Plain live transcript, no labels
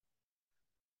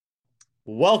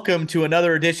Welcome to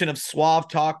another edition of Suave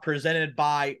Talk presented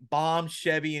by Baum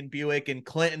Chevy and Buick in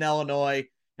Clinton, Illinois.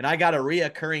 And I got a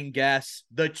reoccurring guest,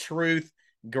 the truth,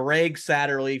 Greg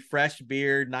Satterlee, fresh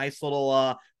beard, nice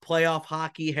little playoff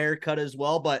hockey haircut as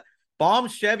well. But Baum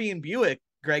Chevy and Buick,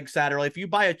 Greg Satterlee, if you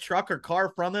buy a truck or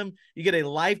car from him, you get a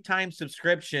lifetime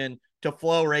subscription to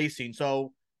Flow Racing.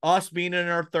 So us being in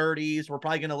our 30s, we're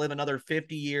probably going to live another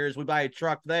 50 years. We buy a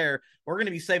truck there, we're going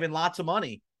to be saving lots of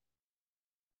money.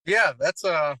 Yeah, that's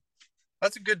a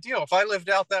good deal. If I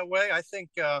lived out that way, I think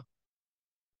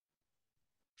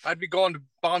I'd be going to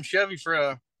Bomb Chevy for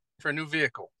a new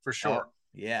vehicle for Oh, sure.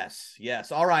 yes,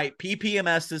 yes. All right.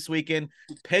 PPMS this weekend,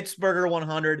 Pittsburgher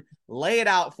 100. Lay it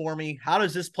out for me. How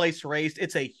does this place race?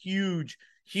 It's a huge,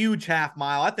 huge half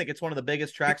mile. I think it's one of the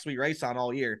biggest tracks we race on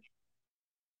all year.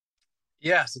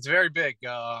 Yes, it's very big.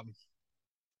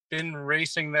 Been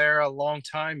racing there a long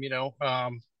time.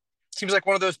 Seems like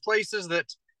one of those places that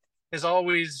has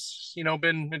always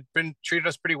been treated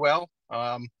us pretty well.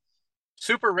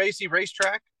 Super racy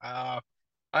racetrack. I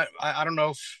don't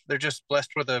know if they're just blessed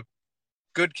with a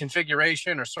good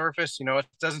configuration or surface. It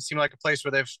doesn't seem like a place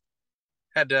where they've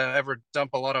had to ever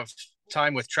dump a lot of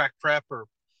time with track prep or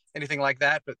anything like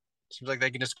that. But it seems like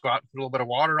they can just go out and put a little bit of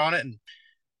water on it and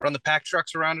run the pack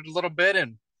trucks around it a little bit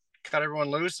and cut everyone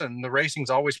loose. And the racing's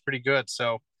always pretty good.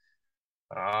 So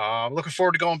I'm looking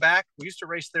forward to going back. We used to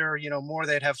race there, more.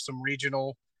 They'd have some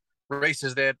regional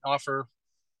races they'd offer,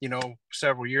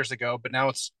 several years ago. But now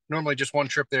it's normally just one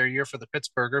trip there a year for the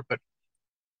Pittsburgher. But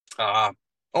uh,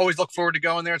 always look forward to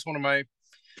going there. It's one of my,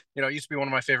 it used to be one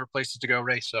of my favorite places to go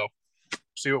race. So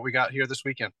see what we got here this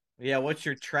weekend. Yeah, what's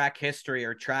your track history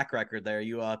or track record there?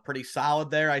 You pretty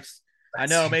solid there. I That's,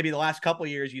 know maybe the last couple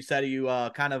of years you said you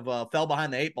kind of fell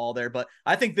behind the eight ball there, but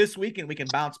I think this weekend we can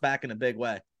bounce back in a big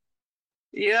way.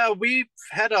 yeah,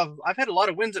 I've had a lot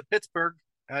of wins at Pittsburgh.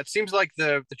 It seems like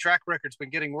the track record's been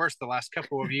getting worse the last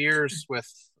couple of years. With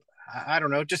I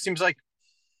don't know, it just seems like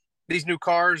these new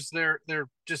cars they're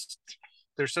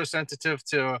so sensitive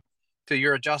to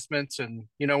your adjustments, and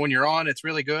when you're on it's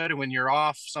really good, and when you're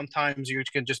off sometimes you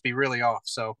can just be really off.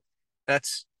 So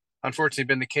that's unfortunately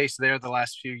been the case there the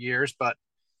last few years. But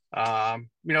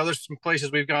there's some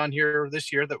places we've gone here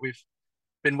this year that we've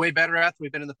been way better at than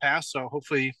we've been in the past. So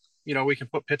hopefully, we can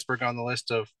put Pittsburgh on the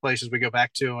list of places we go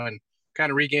back to and kind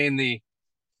of regain the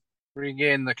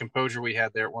composure we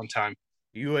had there at one time.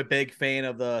 You a big fan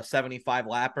of the 75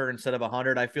 lapper instead of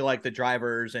 100? I feel like the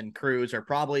drivers and crews are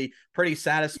probably pretty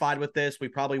satisfied with this. We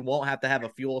probably won't have to have a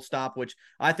fuel stop, which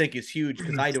I think is huge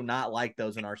because I do not like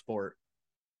those in our sport.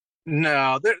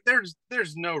 No,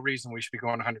 there's no reason we should be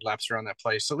going 100 laps around that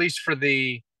place. At least for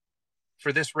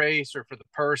this race or for the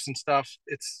purse and stuff,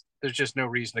 there's just no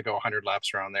reason to go 100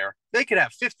 laps around there. They could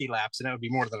have 50 laps and that would be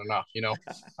more than enough.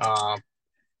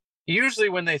 Usually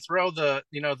when they throw the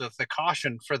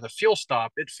caution for the fuel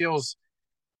stop, it feels,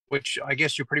 which I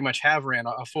guess you pretty much have ran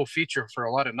a full feature for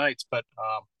a lot of nights. But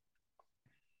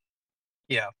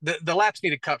yeah, the laps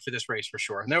need to cut for this race for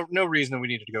sure. No reason that we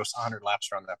needed to go 100 laps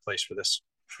around that place for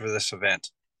this event.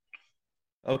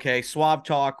 Okay, Swab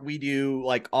Talk, we do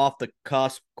like off the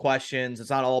cusp questions.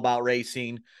 It's not all about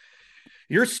racing.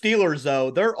 Your Steelers, though,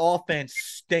 their offense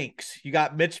stinks. You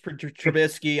got Mitch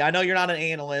Trubisky. I know you're not an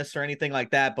analyst or anything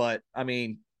like that, but I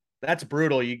mean, that's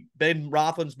brutal. You Ben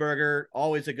Roethlisberger,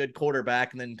 always a good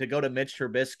quarterback, and then to go to Mitch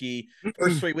Trubisky,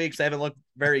 first 3 weeks they haven't looked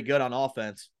very good on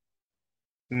offense.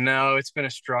 No, it's been a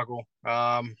struggle. Like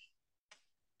I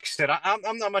said,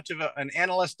 I'm not much of an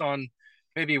analyst on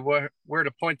maybe where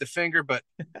to point the finger, but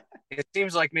it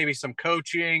seems like maybe some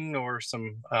coaching or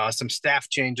some staff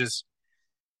changes.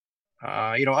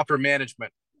 Upper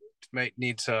management might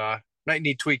need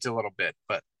tweaked a little bit,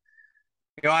 but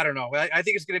I don't know. I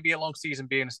think it's going to be a long season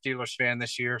being a Steelers fan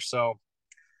this year, so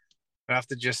I have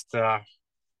to just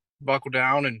buckle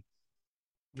down and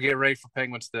get ready for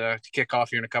Penguins to kick off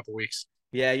here in a couple weeks.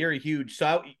 Yeah, you're a huge.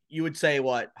 So you would say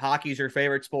what? Hockey's your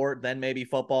favorite sport, then maybe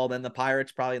football, then the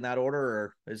Pirates, probably in that order,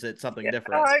 or is it something Yeah,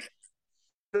 different?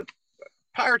 the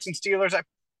Pirates and Steelers, I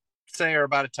say, are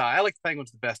about a tie. I like the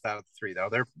Penguins the best out of the three, though.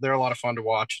 They're a lot of fun to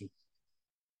watch, and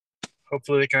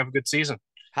hopefully they can have a good season.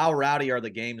 How rowdy are the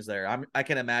games there? I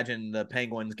can imagine the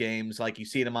Penguins games, like you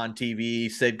see them on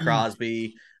TV. Sid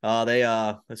Crosby, they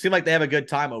it seem like they have a good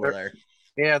time over They're,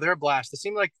 there. yeah, they're a blast. It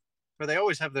seems like where they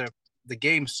always have the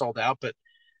games sold out, but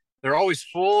they're always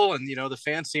full, and the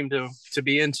fans seem to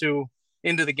be into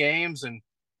the games, and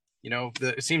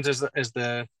it seems as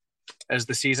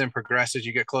the season progresses,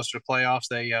 you get closer to playoffs.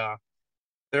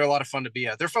 They're a lot of fun to be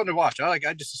at. They're fun to watch. I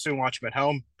just assume watch them at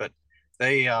home, but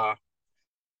they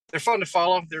they're fun to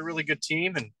follow. They're a really good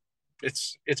team, and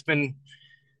it's been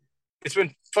it's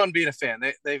been fun being a fan.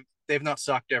 They've not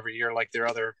sucked every year like their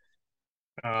other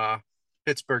uh,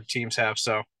 Pittsburgh teams have.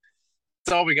 So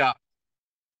that's all we got.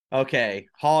 Okay,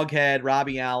 Hoghead,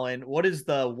 Robbie Allen. What is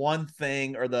the one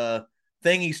thing or the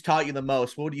thing he's taught you the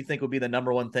most? What do you think would be the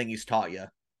number one thing he's taught you?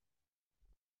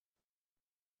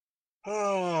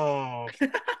 Oh,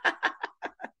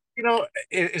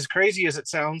 as crazy as it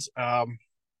sounds,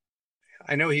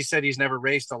 I know he said he's never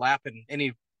raced a lap in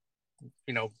any,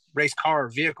 race car or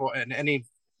vehicle in any,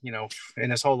 in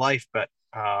his whole life, but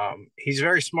he's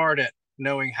very smart at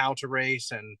knowing how to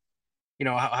race and,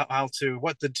 how to,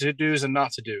 what the to do's and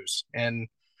not to do's. And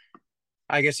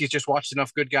I guess he's just watched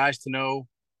enough good guys to know,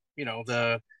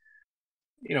 the,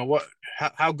 what,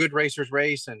 how good racers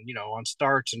race and, on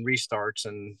starts and restarts.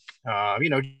 And,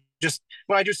 just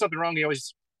when I do something wrong, he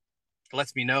always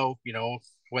lets me know,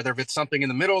 whether if it's something in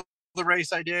the middle of the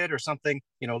race I did or something,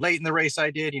 late in the race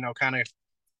I did, kind of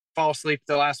fall asleep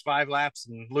the last 5 laps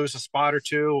and lose a spot or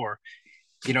two, or,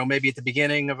 maybe at the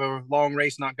beginning of a long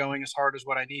race, not going as hard as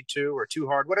what I need to, or too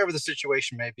hard, whatever the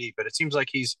situation may be. But it seems like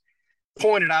he's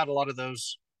pointed out a lot of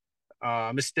those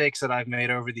mistakes that I've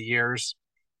made over the years.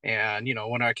 And,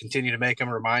 when I continue to make them,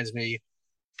 reminds me,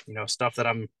 stuff that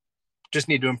I'm just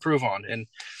need to improve on and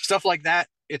stuff like that.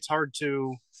 It's hard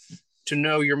to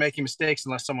know you're making mistakes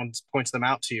unless someone points them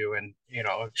out to you and,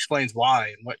 explains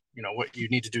why and what you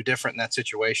need to do different in that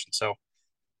situation. So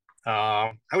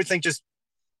I would think just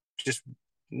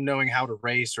knowing how to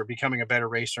race or becoming a better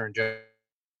racer in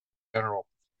general,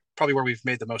 probably where we've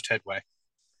made the most headway.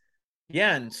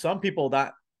 Yeah, and some people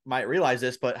that might realize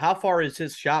this, but how far is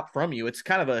his shop from you? It's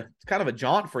kind of a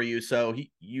jaunt for you. So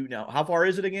how far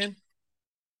is it again?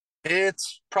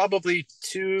 It's probably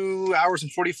 2 hours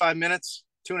and 45 minutes,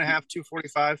 2.5,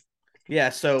 2:45. Yeah,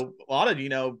 so a lot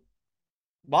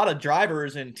of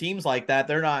drivers and teams like that,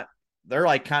 they're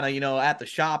like kind of, at the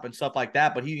shop and stuff like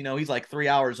that, but he's like 3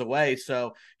 hours away.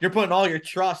 So you're putting all your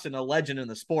trust in a legend in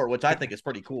the sport, which I think is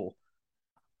pretty cool.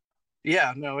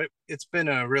 Yeah, no, it's been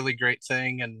a really great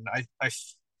thing. And I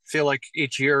feel like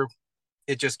each year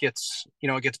it just gets,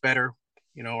 it gets better.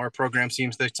 Our program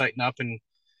seems to tighten up and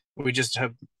we just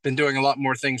have been doing a lot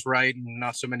more things right and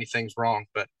not so many things wrong.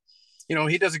 But,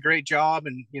 he does a great job.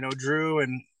 And, Drew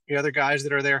and the other guys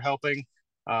that are there helping,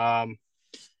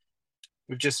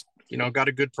 we've just, got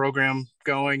a good program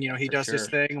going. He For does his sure.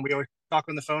 thing. And we always talk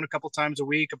on the phone a couple times a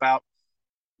week about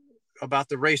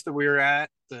the race that we were at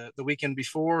the weekend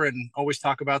before, and always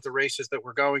talk about the races that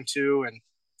we're going to and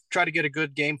try to get a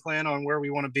good game plan on where we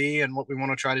want to be and what we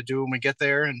want to try to do when we get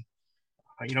there. And,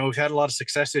 we've had a lot of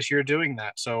success this year doing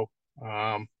that. So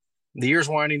the year's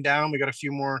winding down. We got a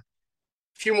few more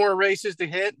races to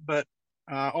hit, but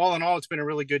all in all, it's been a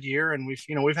really good year, and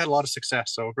we've had a lot of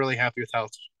success. So really happy with how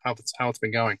it's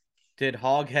been going. Did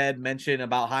Hoghead mention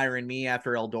about hiring me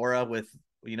after Eldora with,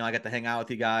 I got to hang out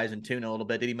with you guys and tune a little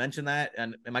bit. Did he mention that?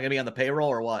 And am I going to be on the payroll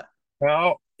or what?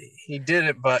 Well, he did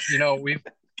it, but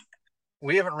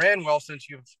we haven't ran well since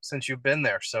you've been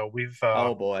there. So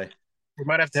Oh boy. we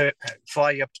might have to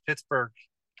fly you up to Pittsburgh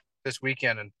this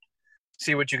weekend and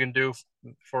see what you can do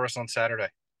for us on Saturday.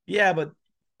 Yeah, but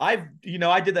I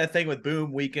did that thing with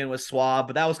Boom Weekend with Swab,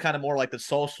 but that was kind of more like the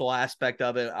social aspect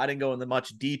of it. I didn't go into much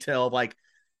detail of like,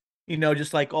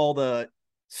 just like all the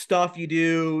stuff you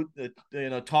do,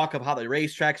 talk of how the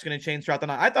racetrack's going to change throughout the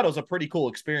night. I thought it was a pretty cool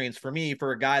experience for me,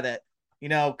 for a guy that,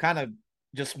 kind of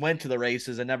just went to the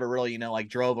races and never really, like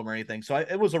drove them or anything. So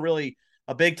it was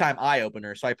a big time eye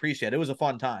opener. So I appreciate it. It was a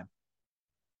fun time.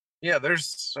 Yeah,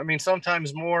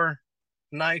 sometimes more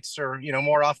nights or,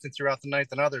 more often throughout the night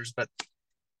than others, but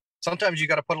sometimes you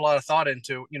got to put a lot of thought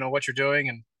into, what you're doing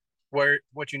and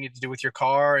what you need to do with your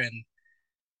car. And,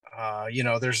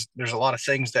 there's a lot of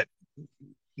things that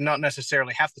not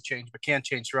necessarily have to change, but can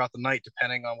change throughout the night,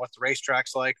 depending on what the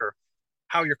racetrack's like or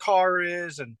how your car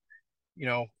is. And,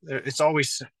 it's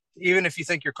always, even if you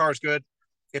think your car's good,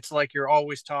 it's like you're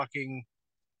always talking,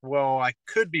 well, I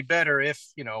could be better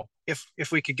if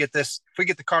we could get this, if we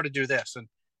get the car to do this. And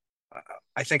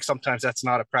I think sometimes that's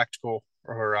not a practical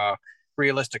or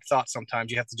realistic thought.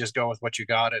 Sometimes you have to just go with what you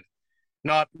got and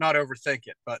not overthink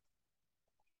it. But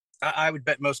I would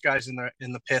bet most guys in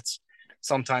the pits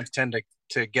sometimes tend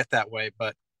to get that way.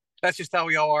 But that's just how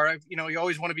we all are. You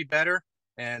always want to be better,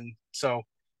 and so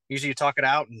usually you talk it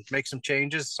out and make some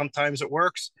changes. Sometimes it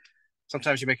works.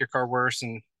 Sometimes you make your car worse,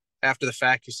 and after the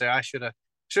fact, you say, "I should have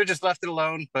just left it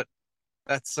alone." But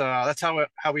that's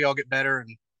how we all get better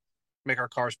and make our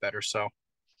cars better. So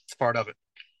it's part of it.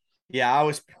 Yeah, I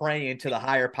was praying to the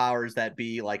higher powers that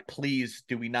be like, please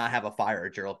do we not have a fire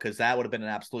drill? Because that would have been an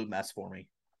absolute mess for me.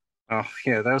 Oh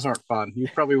yeah, those aren't fun. You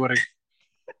probably would have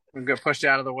we get pushed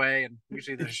out of the way, and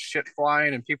usually there's shit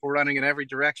flying and people running in every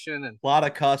direction, and A lot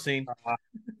of cussing.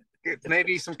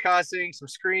 maybe some cussing, some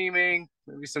screaming,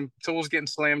 maybe some tools getting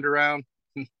slammed around.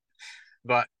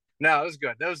 But no, it was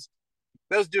good.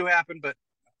 Those do happen, but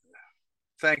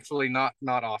thankfully not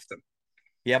often.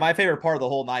 Yeah, my favorite part of the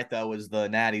whole night though was the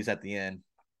natties at the end.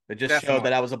 It just showed Definitely.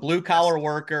 that I was a blue Yes. collar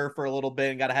worker for a little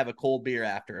bit and got to have a cold beer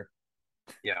after.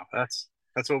 Yeah, that's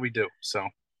what we do. So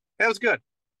that was good.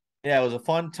 Yeah, it was a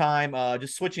fun time.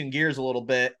 Just switching gears a little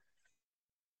bit.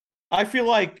 I feel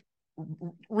like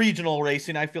regional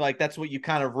racing, I feel like that's what you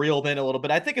kind of reeled in a little bit.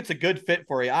 I think it's a good fit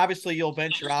for you. Obviously, you'll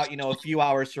venture out, a few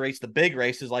hours to race the big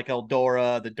races like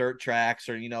Eldora, the dirt tracks,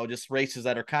 or, just races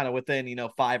that are kind of within,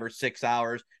 5 or 6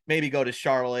 hours. Maybe go to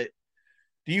Charlotte.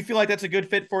 Do you feel like that's a good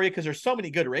fit for you? Because there's so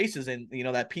many good races in,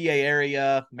 that PA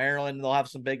area, Maryland, they'll have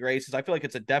some big races. I feel like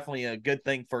it's definitely a good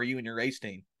thing for you and your race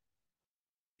team.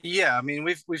 Yeah, I mean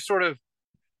we've sort of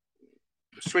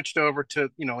switched over to,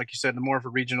 like you said, the more of a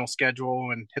regional schedule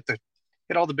and hit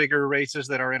all the bigger races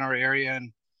that are in our area,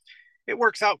 and it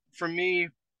works out for me,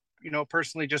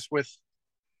 personally, just with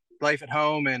life at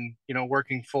home and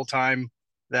working full time,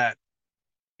 that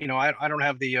I don't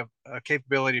have the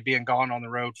capability of being gone on the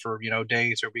road for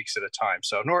days or weeks at a time.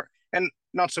 So nor and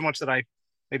not so much that I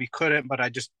maybe couldn't, but I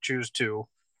just choose to,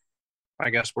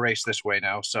 I guess, race this way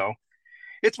now. So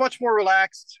it's much more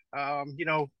relaxed. I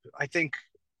think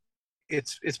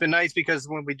it's been nice because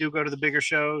when we do go to the bigger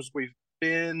shows, we've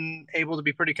been able to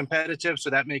be pretty competitive. So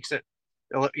that makes it,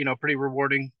 pretty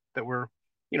rewarding that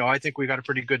I think we got a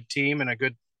pretty good team and a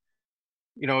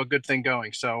good thing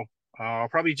going. So I'll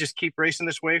probably just keep racing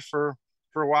this way for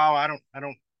a while. I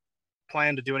don't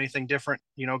plan to do anything different,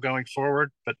 going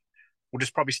forward, but we'll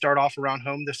just probably start off around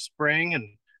home this spring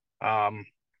and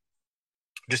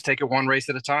just take it one race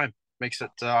at a time. Makes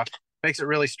it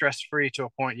really stress free to a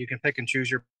point. You can pick and choose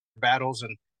your battles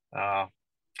and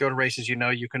go to races you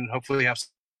can hopefully have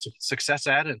success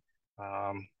at, and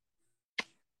um,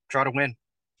 try to win.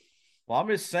 Well, I'm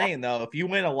just saying though, if you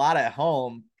win a lot at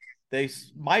home, they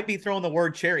might be throwing the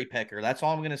word cherry picker. That's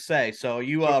all I'm going to say. So,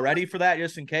 you ready for that,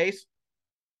 just in case?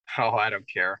 Oh, I don't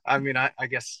care. I mean, I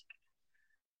guess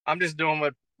I'm just doing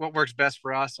what works best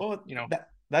for us. Well,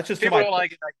 that's just to People my don't point.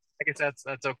 like it. I guess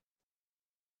that's okay.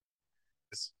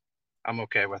 I'm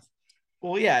okay with.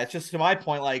 Well, yeah, it's just to my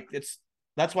point. Like,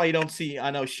 that's why you don't see.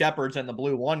 I know Shepard's in the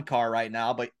blue one car right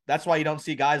now, but that's why you don't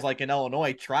see guys like in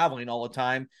Illinois traveling all the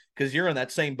time, because you're in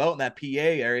that same boat in that PA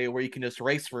area where you can just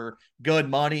race for good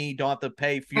money, don't have to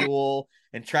pay fuel,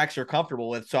 and tracks you're comfortable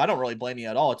with. So I don't really blame you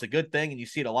at all. It's a good thing, and you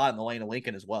see it a lot in the lane of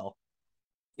Lincoln as well.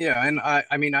 Yeah, and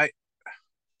I mean, I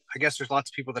guess there's lots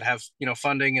of people that have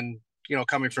funding and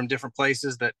coming from different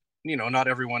places that not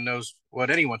everyone knows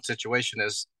what anyone's situation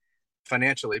is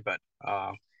financially, but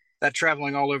that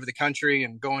traveling all over the country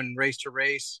and going race to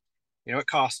race, it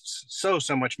costs so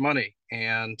much money,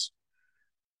 and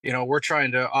we're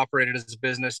trying to operate it as a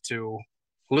business to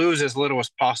lose as little as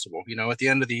possible. At the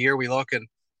end of the year, we look and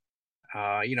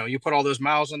you put all those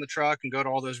miles on the truck and go to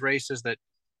all those races that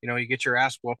you get your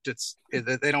ass whooped.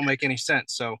 They don't make any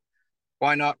sense. So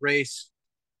why not race?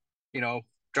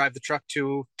 Drive the truck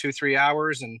 2-3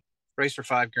 hours and race for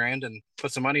 $5,000 and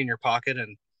put some money in your pocket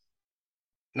and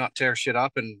not tear shit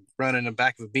up and run in the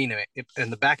back of a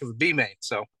B main.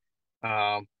 So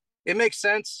it makes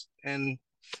sense, and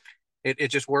it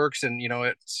just works, and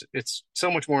it's so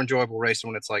much more enjoyable racing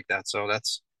when it's like that. So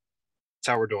that's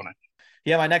how we're doing it.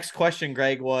 Yeah, my next question,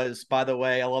 Greg, was, by the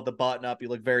way, I love the button up. You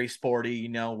look very sporty,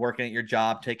 working at your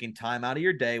job, taking time out of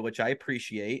your day, which I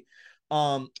appreciate.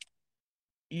 Um,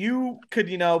 you could,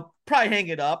 probably hang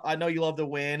it up. I know you love to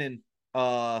win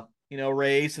and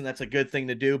race, and that's a good thing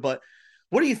to do. But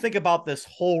what do you think about this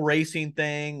whole racing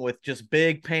thing with just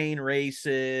big pain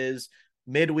races,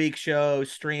 midweek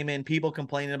shows, streaming, people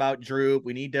complaining about Droop?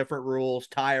 We need different rules,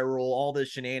 tire rule, all the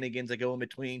shenanigans that go in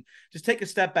between. Just take a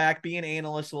step back, be an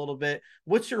analyst a little bit.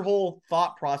 What's your whole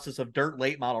thought process of dirt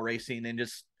late model racing and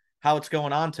just how it's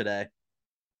going on today?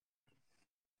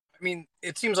 I mean,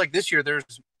 it seems like this year there's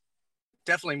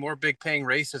definitely more big paying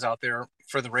races out there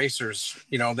for the racers,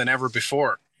 than ever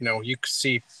before. You can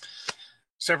see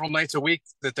several nights a week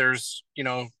that there's,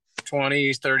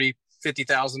 20, 30,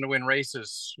 50,000 to win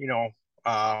races,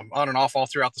 on and off all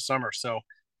throughout the summer. So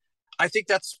I think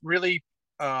that's really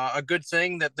a good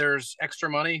thing that there's extra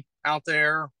money out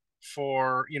there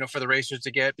for the racers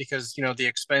to get, because, the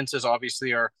expenses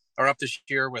obviously are up this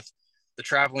year with the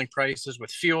traveling prices, with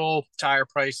fuel, tire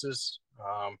prices,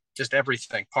 just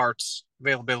everything, parts,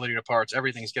 availability to parts,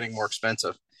 everything's getting more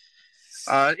expensive.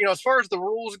 As far as the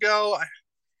rules go,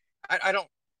 I don't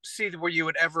see where you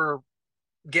would ever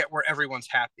get where everyone's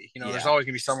happy. There's Yeah. always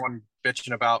gonna be someone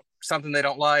bitching about something they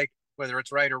don't like, whether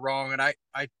it's right or wrong. And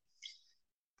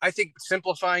I think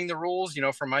simplifying the rules,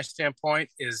 from my standpoint,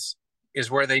 is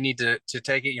where they need to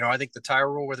take it. I think the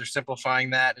tire rule, where they're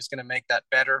simplifying that, is going to make that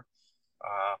better.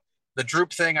 Uh, the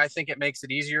droop thing, I think it makes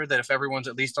it easier that if everyone's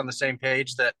at least on the same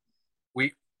page, that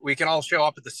we can all show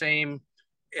up at the same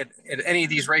at any of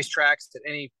these racetracks, at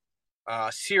any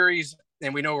series,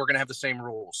 and we know we're going to have the same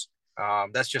rules.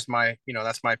 That's just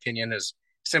that's my opinion. Is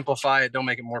simplify it, don't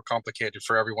make it more complicated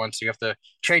for everyone. So you have to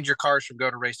change your cars from go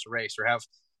to race, or have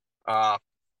uh,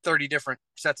 30 different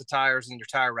sets of tires in your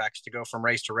tire racks to go from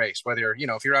race to race. Whether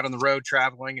if you're out on the road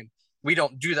traveling, and we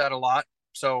don't do that a lot,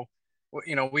 so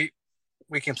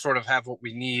we can sort of have what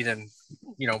we need, and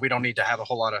we don't need to have a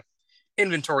whole lot of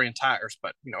inventory and tires.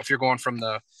 But if you're going from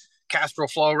the Castrol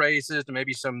Flow races to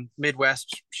maybe some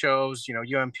Midwest shows,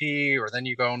 UMP, or then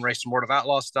you go and race some World of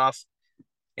Outlaw stuff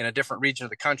in a different region of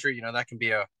the country, that can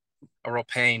be a real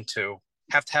pain to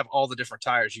have all the different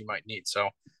tires you might need. So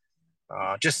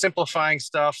just simplifying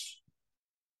stuff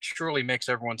truly makes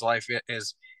everyone's life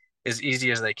as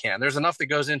easy as they can. There's enough that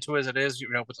goes into it as it is,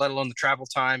 but let alone the travel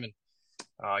time and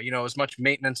as much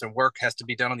maintenance and work has to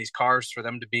be done on these cars for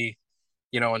them to be,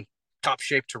 in top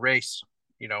shape to race.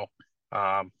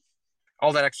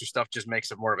 All that extra stuff just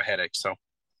makes it more of a headache. So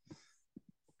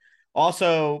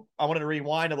Also, I wanted to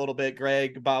rewind a little bit,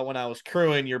 Greg, about when I was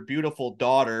crewing your beautiful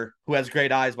daughter, who has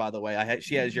great eyes, by the way.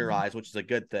 She has your eyes, which is a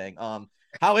good thing.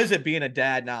 How is it being a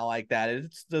dad now like that?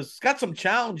 It's got some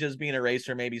challenges being a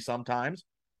racer, maybe sometimes.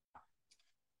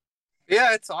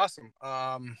 yeah, it's awesome.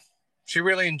 She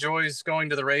really enjoys going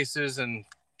to the races and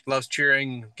loves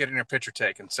cheering, getting her picture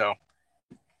taken. So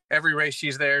every race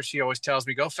she's there, she always tells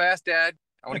me, "Go fast, Dad.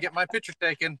 I want to get my picture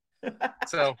taken."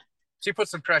 So she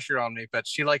puts some pressure on me, but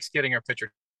she likes getting her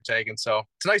picture taken. So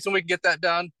it's nice when we can get that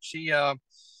done. She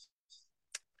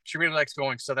really likes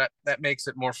going, so that makes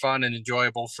it more fun and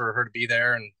enjoyable for her to be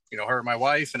there, and her and my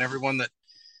wife and everyone that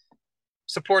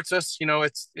supports us.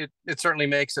 It certainly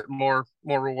makes it more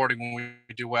rewarding when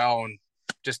we do well, and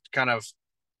just kind of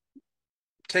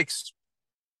takes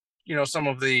some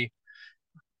of the,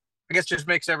 I guess, just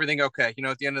makes everything okay.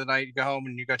 At the end of the night, you go home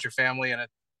and you got your family, and it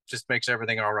just makes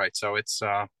everything all right. So it's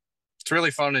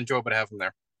really fun and enjoyable to have them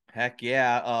there. Heck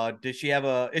yeah.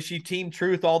 Is she Team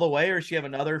Truth all the way, or does she have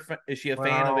is she a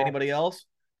fan of Well, anybody else?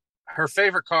 her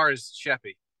favorite car is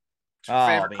Sheppy. Oh,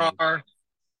 Favorite man. car,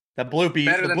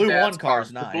 better The than blue one Dad's car car. is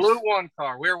The blue nice. one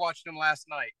car. We were watching him last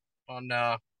night on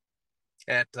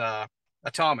at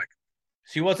Atomic.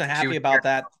 She wasn't She happy was about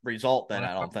that result then,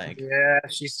 I don't think. yeah.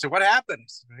 She said, "What happened?"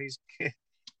 I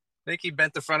think he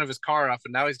bent the front of his car off,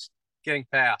 and now he's getting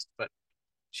passed. But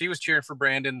she was cheering for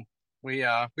Brandon. We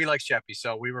like Sheppy,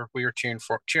 so we were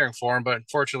cheering for him. But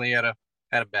unfortunately, he had a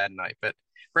bad night. But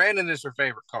Brandon is her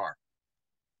favorite car,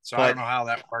 so I don't But know how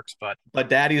that works. But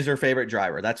Daddy's her favorite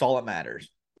driver. That's all that matters.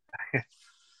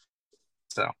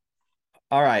 so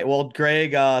All right. Well,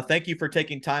 Greg, thank you for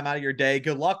taking time out of your day.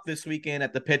 Good luck this weekend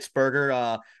at the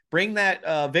Pittsburgher. Bring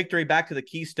that victory back to the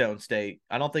Keystone State.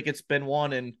 I don't think it's been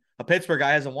won, and a Pittsburgh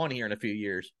guy hasn't won here in a few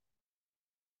years.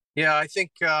 yeah, I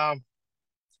think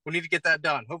we need to get that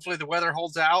done. Hopefully, the weather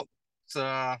holds out. It's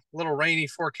a little rainy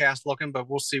forecast looking, but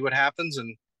we'll see what happens.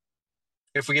 And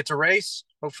if we get to race,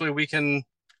 hopefully we can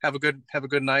have a good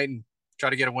night and try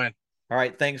to get a win. All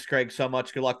right. Thanks, Craig, so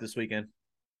much. Good luck this weekend.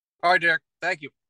 All right, Derek. Thank you.